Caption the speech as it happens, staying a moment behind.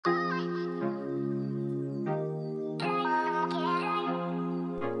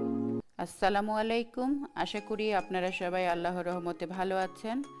আসসালামু আলাইকুম। আশা করি আপনারা সবাই আল্লাহর রহমতে ভালো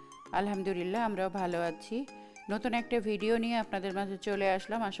আছেন। আলহামদুলিল্লাহ আমরাও ভালো আছি। নতুন একটা ভিডিও নিয়ে আপনাদের মাঝে চলে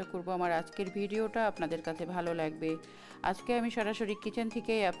আসলাম। আশা করব আমার আজকের ভিডিওটা আপনাদের কাছে ভালো লাগবে। আজকে আমি সরাসরি কিচেন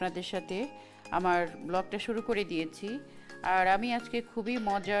থেকেই আপনাদের সাথে আমার ব্লগটা শুরু করে দিয়েছি। আর আমি আজকে খুবই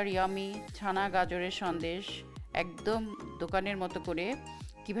মজার ইয়ামি ছানা গাজরের সন্দেশ একদম দোকানের মতো করে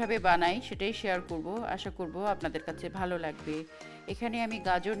কিভাবে বানাই সেটাই শেয়ার করব। আশা করব আপনাদের কাছে ভালো লাগবে। এখানে আমি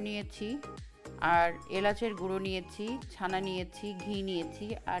গাজর নিয়েছি, আর এলাচের গুঁড়ো নিয়েছি, ছানা নিয়েছি, ঘি নিয়েছি,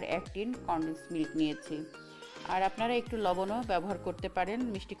 আর 1 টিন কনডেন্স মিল্ক নিয়েছি। আর আপনারা একটু লবণও ব্যবহার করতে পারেন,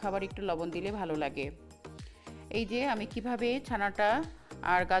 মিষ্টি খাবার একটু লবণ দিলে ভালো লাগে। এই যে আমি কিভাবে ছানাটা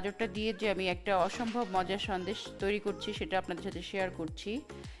আর গাজরটা দিয়ে যে আমি একটা অসম্ভব মজার সন্দেশ তৈরি করছি সেটা আপনাদের সাথে শেয়ার করছি।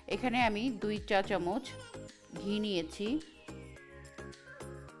 এখানে আমি 2 চা চামচ ঘি নিয়েছি।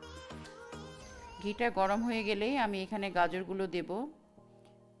 ঘিটা গরম হয়ে গেলেই আমি এখানে গাজরগুলো দেব।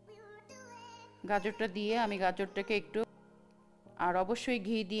 গাজরটা দিয়ে আমি গাজরটাকে একটু, আর অবশ্যই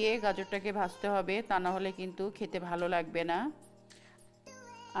ঘি দিয়ে গাজরটাকে ভাজতে হবে, তা না হলে কিন্তু খেতে ভালো লাগবে না।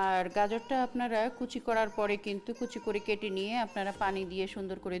 আর গাজরটা আপনারা কুচি করার পরে কিন্তু কুচি করে কেটে নিয়ে আপনারা পানি দিয়ে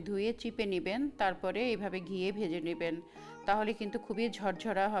সুন্দর করে ধুয়ে চিপে নেবেন, তারপরে এইভাবে ঘিয়ে ভেজে নেবেন। তাহলে কিন্তু খুবই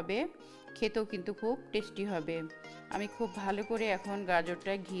ঝরঝরা হবে, খেতেও কিন্তু খুব টেস্টি হবে। আমি খুব ভালো করে এখন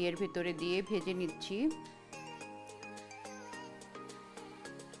গাজরটা ঘিয়ের ভিতরে দিয়ে ভেজে নিচ্ছি।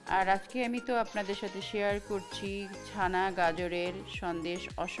 আর আজকে আমি তো আপনাদের সাথে শেয়ার করছি ছানা গাজরের সন্দেশ,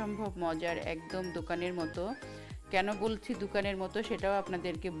 অসম্ভব মজার, একদম দোকানের মতো। কেন বলছি দোকানের মতো সেটাও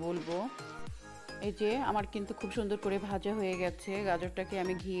আপনাদেরকে বলবো। এই যে আমার কিন্তু খুব সুন্দর করে ভাজা হয়ে গেছে, গাজরটাকে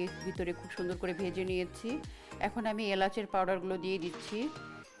আমি ঘিয়ের ভিতরে খুব সুন্দর করে ভেজে নিয়েছি। এখন আমি এলাচের পাউডারগুলো দিয়ে দিচ্ছি।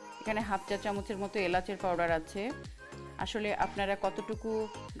 এখানে 1/2 চা চামচের মতো এলাচের পাউডার আছে। আসলে আপনারা কতটুকু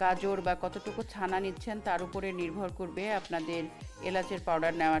গাজর বা কতটুকু ছানা নিচ্ছেন তার উপরে নির্ভর করবে আপনাদের এলাচের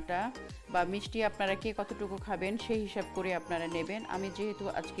পাউডার নেওয়াটা, বা মিষ্টি আপনারা কে কতটুকু খাবেন সেই হিসাব করে আপনারা নেবেন। আমি যেহেতু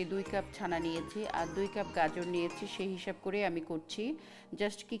আজকে 2 কাপ ছানা নিয়েছি আর 2 কাপ গাজর নিয়েছি, সেই হিসাব করে আমি করছি।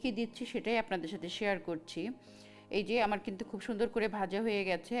 জাস্ট কী কী দিচ্ছি সেটাই আপনাদের সাথে শেয়ার করছি। এই যে আমার কিন্তু খুব সুন্দর করে ভাজা হয়ে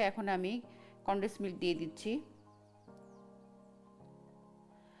গেছে। এখন আমি কনডেন্স মিল্ক দিয়ে দিচ্ছি।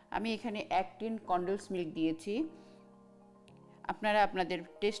 আমি এখানে 1 টিন কনডেন্স মিল্ক দিয়েছি। আপনারা আপনাদের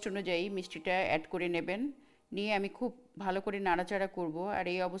টেস্ট অনুযায়ী মিষ্টিটা অ্যাড করে নেবেন। নিয়ে আমি খুব ভালো করে নাড়াচাড়া করব। আর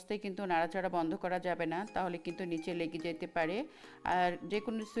এই অবস্থায় কিন্তু নাড়াচাড়া বন্ধ করা যাবে না, তাহলে কিন্তু নিচে লেগে যেতে পারে। আর যে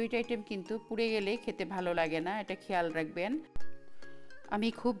কোনো সুইট আইটেম কিন্তু পুড়ে গেলে খেতে ভালো লাগে না, এটা খেয়াল রাখবেন। আমি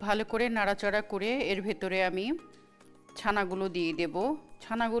খুব ভালো করে নাড়াচাড়া করে এর ভেতরে আমি ছানাগুলো দিয়ে দেব।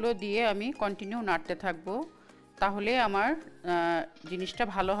 ছানাগুলো দিয়ে আমি কন্টিনিউ নাড়তে থাকবো, তাহলে আমার জিনিসটা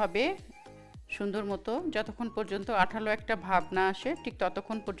ভালো হবে সুন্দর মতো। যতক্ষণ পর্যন্ত আঠালো একটা ভাব না আসে ঠিক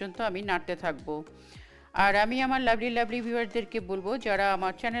ততক্ষণ পর্যন্ত আমি নাড়তে থাকবো। আর আমি আমার লাভলি ভিউয়ারদেরকে বলবো, যারা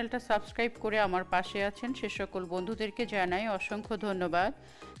আমার চ্যানেলটা সাবস্ক্রাইব করে আমার পাশে আছেন সে সকল বন্ধুদেরকে জানাই অসংখ্য ধন্যবাদ।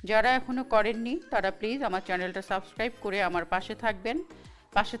 যারা এখনও করেননি তারা প্লিজ আমার চ্যানেলটা সাবস্ক্রাইব করে আমার পাশে থাকবেন।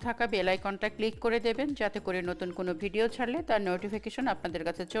 পাশে থাকা বেল আইকনটা ক্লিক করে দেবেন, যাতে করে নতুন কোনো ভিডিও ছাড়লে তার নোটিফিকেশন আপনাদের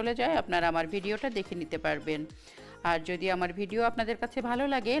কাছে চলে যায়, আপনারা আমার ভিডিওটা দেখে নিতে পারবেন। আর যদি আমার ভিডিও আপনাদের কাছে ভালো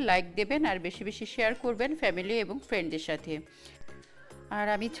লাগে লাইক দেবেন, আর বেশি বেশি শেয়ার করবেন ফ্যামিলি এবং ফ্রেন্ডদের সাথে। আর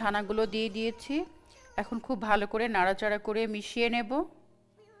আমি ছানাগুলো দিয়ে দিয়েছি। এখন খুব ভালো করে নাড়াচাড়া করে মিশিয়ে নেব।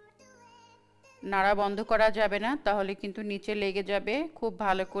 নাড়া বন্ধ করা যাবে না, তাহলে কিন্তু নিচে লেগে যাবে। খুব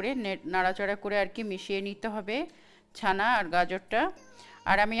ভালো করে নাড়াচাড়া করে আর কি মিশিয়ে নিতে হবে ছানা আর গাজরটা।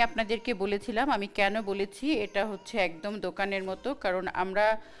 আর আমি আপনাদেরকে বলেছিলাম, আমি কেন বলেছি এটা হচ্ছে একদম দোকানের মতো, কারণ আমরা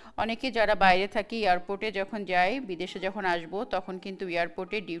অনেকে যারা বাইরে থাকি, এয়ারপোর্টে যখন যাই, বিদেশে যখন আসব, তখন কিন্তু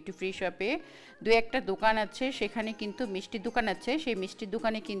এয়ারপোর্টে ডিউটি ফ্রি শপে 2-1টা দোকান আছে, সেখানে কিন্তু মিষ্টির দোকান আছে। সেই মিষ্টির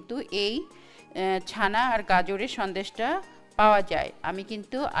দোকানে কিন্তু এই ছানা আর গাজরের সন্দেশটা পাওয়া যায়। আমি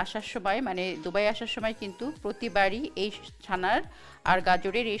কিন্তু আসার সময়, মানে দুবাই আসার সময় কিন্তু প্রতিবারই এই ছানার আর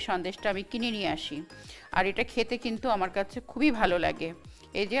গাজরের এই সন্দেশটা আমি কিনে নিয়ে আসি। আর এটা খেতে কিন্তু আমার কাছে খুবই ভালো লাগে।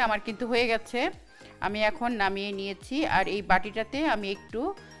 এই যে আমার কিন্তু হয়ে গেছে, আমি এখন নামিয়ে নিয়েছি। আর এই বাটিটাতে আমি একটু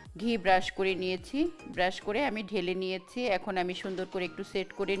ঘি ব্রাশ করে নিয়েছি, ব্রাশ করে আমি ঢেলে নিয়েছি। এখন আমি সুন্দর করে একটু সেট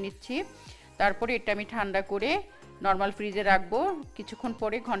করে নিচ্ছি। তারপরে এটা আমি ঠান্ডা করে নর্মাল ফ্রিজে রাখবো। কিছুক্ষণ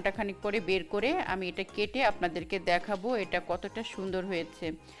পরে, ঘন্টাখানিক পরে বের করে আমি এটা কেটে আপনাদেরকে দেখাবো এটা কতটা সুন্দর হয়েছে।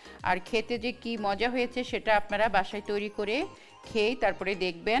 আর খেতে যে কি মজা হয়েছে সেটা আপনারা বাসায় তৈরি করে খেয়ে তারপরে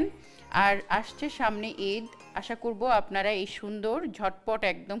দেখবেন। আর আসছে সামনে ঈদ, আশা করব আপনারা এই সুন্দর ঝটপট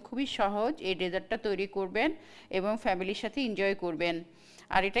একদম খুবই সহজ এই ডেজার্টটা তৈরি করবেন এবং ফ্যামিলির সাথে এনজয় করবেন।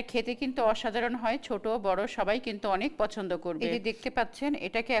 আর এটা খেতে কিন্তু অসাধারণ হয়, ছোট বড় সবাই কিন্তু অনেক পছন্দ করবে। এই যে দেখতে পাচ্ছেন,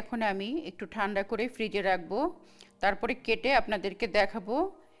 এটাকে এখন আমি একটু ঠান্ডা করে ফ্রিজে রাখবো, তারপরে কেটে আপনাদেরকে দেখাবো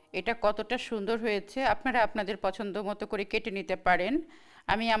এটা কতটা সুন্দর হয়েছে। আপনারা আপনাদের পছন্দ মতো করে কেটে নিতে পারেন।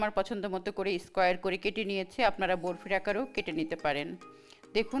 আমি আমার পছন্দ মতো করে স্কোয়ার করে কেটে নিয়েছি, আপনারা বরফির আকারেও কেটে নিতে পারেন।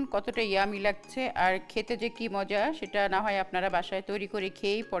 দেখুন কতটা ইয়ামি লাগছে, আর খেতে যে কি মজা সেটা না হয় আপনারা বাসায় তৈরি করে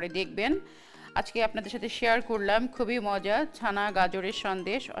খেয়েই পরে দেখবেন। আজকে আপনাদের সাথে শেয়ার করলাম, খুবই মজা ছানা গাজরের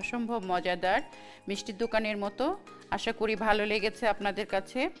সন্দেশ, অসম্ভব মজাদার, মিষ্টির দোকানের মতো। আশা করি ভালো লেগেছে আপনাদের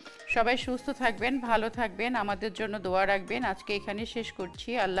কাছে। সবাই সুস্থ থাকবেন, ভালো থাকবেন, আমাদের জন্য দোয়া রাখবেন। আজকে এখানে শেষ করছি।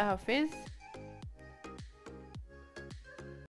 আল্লাহ হাফেজ।